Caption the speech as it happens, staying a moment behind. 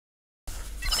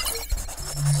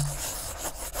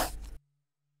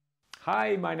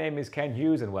Hi, my name is Ken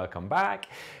Hughes and welcome back.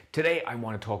 Today I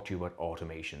want to talk to you about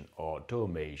automation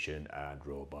and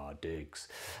robotics.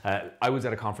 I was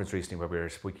at a conference recently where we were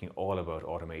speaking all about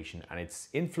automation and its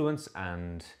influence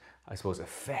and I suppose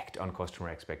effect on customer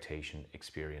expectation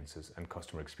experiences and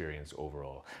customer experience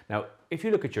overall. Now, if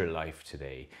you look at your life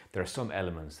today, there are some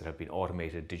elements that have been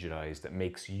automated, digitized, that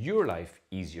makes your life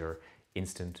easier,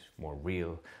 instant, more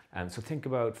real. And so think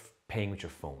about paying with your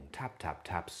phone. Tap, tap,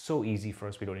 tap. So easy for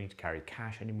us. We don't need to carry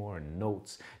cash anymore and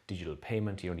notes, digital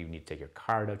payment. You don't even need to take your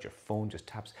card out. Your phone just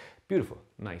taps. Beautiful,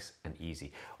 nice and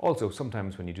easy. Also,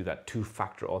 sometimes when you do that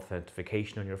two-factor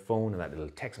authentication on your phone and that little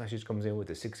text message comes in with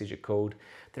the 6-digit code,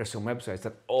 there are some websites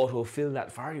that autofill that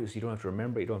for you. So you don't have to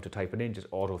remember, you don't have to type it in, just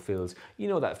autofills. You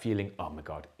know that feeling, oh my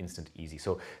God, instant easy.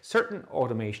 So certain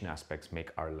automation aspects make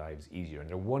our lives easier and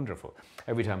they're wonderful.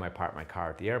 Every time I park my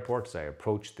car at the airport, as I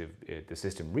approach the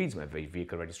system reads my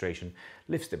vehicle registration,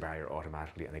 lifts the barrier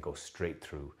automatically and I go straight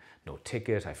through. No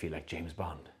ticket, I feel like James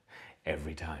Bond.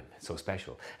 Every time. It's so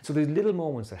special. So there's little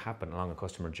moments that happen along a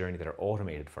customer journey that are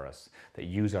automated for us, that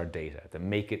use our data, that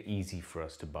make it easy for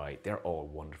us to buy. They're all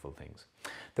wonderful things.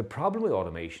 The problem with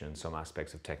automation in some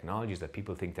aspects of technology is that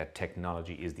people think that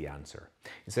technology is the answer.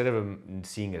 Instead of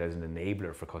seeing it as an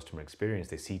enabler for customer experience,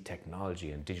 they see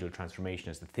technology and digital transformation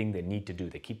as the thing they need to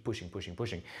do. They keep pushing, pushing,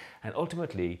 pushing, and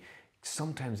ultimately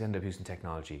sometimes end up using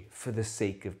technology for the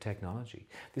sake of technology.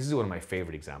 This is one of my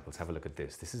favorite examples. Have a look at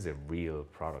this. This is a real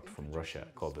product from Russia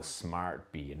called the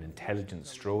Smart Bee, an intelligent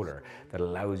stroller that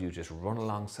allows you to just run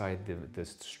alongside the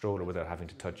stroller without having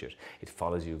to touch it. It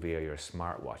follows you via your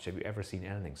smartwatch. Have you ever seen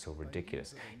anything so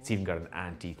ridiculous? It's even got an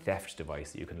anti-theft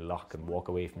device that you can lock and walk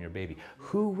away from your baby.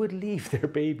 Who would leave their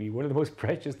baby, one of the most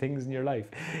precious things in your life,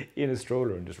 in a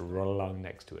stroller and just run along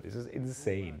next to it? This is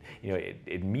insane. You know,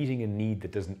 it meeting a need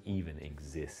that doesn't even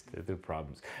exist. There are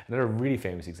problems. Another really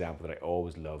famous example that I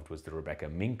always loved was the Rebecca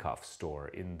Minkoff store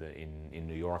in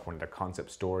New York, one of their concept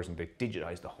stores, and they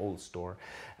digitized the whole store.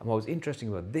 And what was interesting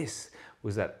about this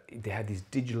was that they had these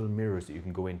digital mirrors that you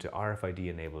can go into, RFID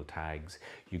enabled tags.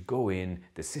 You go in,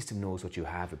 the system knows what you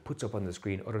have, it puts up on the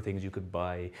screen other things you could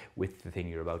buy with the thing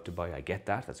you're about to buy. I get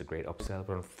that, that's a great upsell,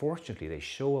 but unfortunately they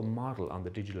show a model on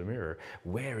the digital mirror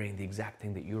wearing the exact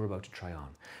thing that you're about to try on.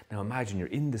 Now imagine you're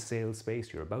in the sales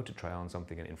space, you're about to try on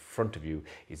something, and in front of you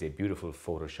is a beautiful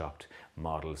photoshopped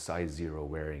model, size 0,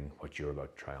 wearing what you're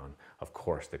about to try on. Of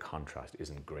course, the contrast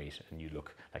isn't great and you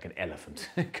look like an elephant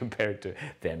compared to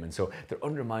them. And so they're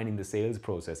undermining the sales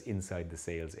process inside the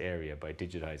sales area by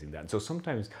digitizing that. And so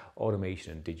sometimes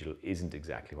automation and digital isn't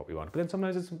exactly what we want, but then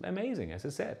sometimes it's amazing. As I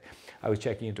said, I was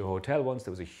checking into a hotel once.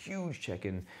 There was a huge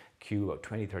check-in queue, about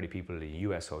 20-30 people in a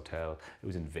US hotel. It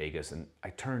was in Vegas, and I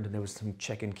turned and there was some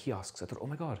check-in kiosks. I thought, oh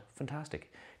my God,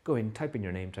 fantastic. Go in, type in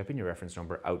your name, type in your reference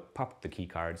number, out, pop the key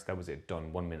cards. That was it,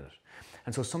 done, 1 minute.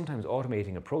 And so sometimes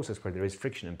automating a process where there is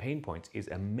friction and pain points is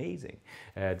amazing.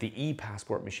 The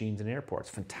e-passport machines in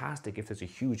airports, fantastic if there's a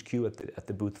huge queue at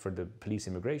the booth for the police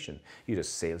immigration. You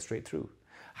just sail straight through.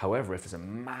 However, if there's a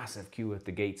massive queue at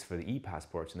the gates for the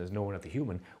e-passports and there's no one at the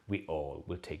human, we all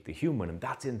will take the human. And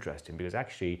that's interesting because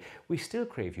actually we still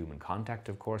crave human contact,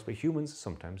 of course, but humans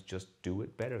sometimes just do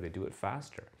it better. They do it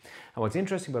faster. And what's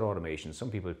interesting about automation, some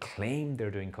people claim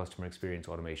they're doing customer experience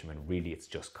automation when really it's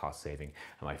just cost saving.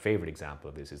 And my favorite example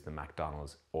of this is the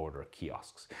McDonald's order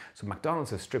kiosks. So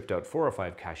McDonald's has stripped out 4 or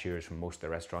 5 cashiers from most of their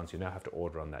restaurants. You now have to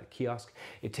order on that kiosk.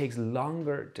 It takes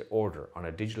longer to order on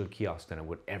a digital kiosk than it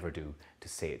would ever do to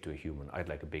say it to a human. I'd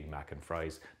like a Big Mac and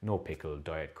fries, no pickle,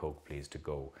 Diet Coke, please, to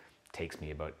go. Takes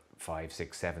me about 5,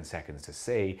 6, 7 seconds to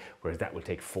say, whereas that will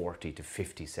take 40 to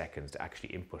 50 seconds to actually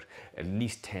input at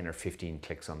least 10 or 15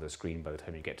 clicks on the screen by the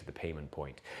time you get to the payment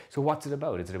point. So what's it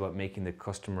about? Is it about making the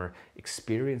customer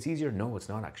experience easier? No, it's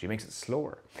not actually. It makes it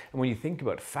slower. And when you think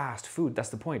about fast food, that's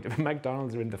the point.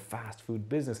 McDonald's are in the fast food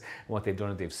business, and what they've done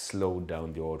is they've slowed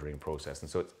down the ordering process. And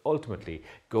so it ultimately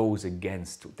goes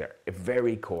against their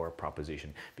very core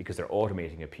proposition because they're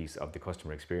automating a piece of the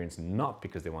customer experience, not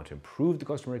because they want to improve the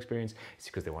customer experience, it's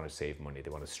because they want to save money. They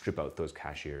want to strip out those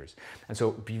cashiers. And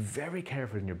so be very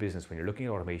careful in your business when you're looking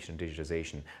at automation and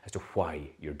digitization as to why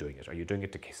you're doing it. Are you doing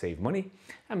it to save money?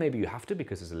 And maybe you have to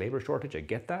because there's a labor shortage, I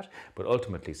get that, but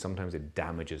ultimately sometimes it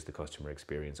damages the customer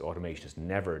experience. Automation is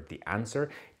never the answer.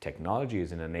 Technology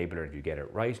is an enabler if you get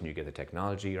it right and you get the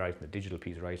technology right and the digital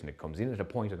piece right and it comes in at a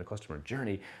point in the customer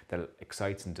journey that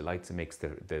excites and delights and makes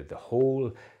the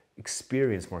whole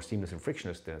experience more seamless and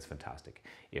frictionless, then it's fantastic.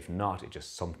 If not, it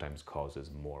just sometimes causes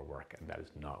more work, and that is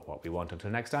not what we want. Until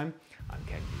next time, I'm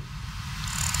Ken Hughes.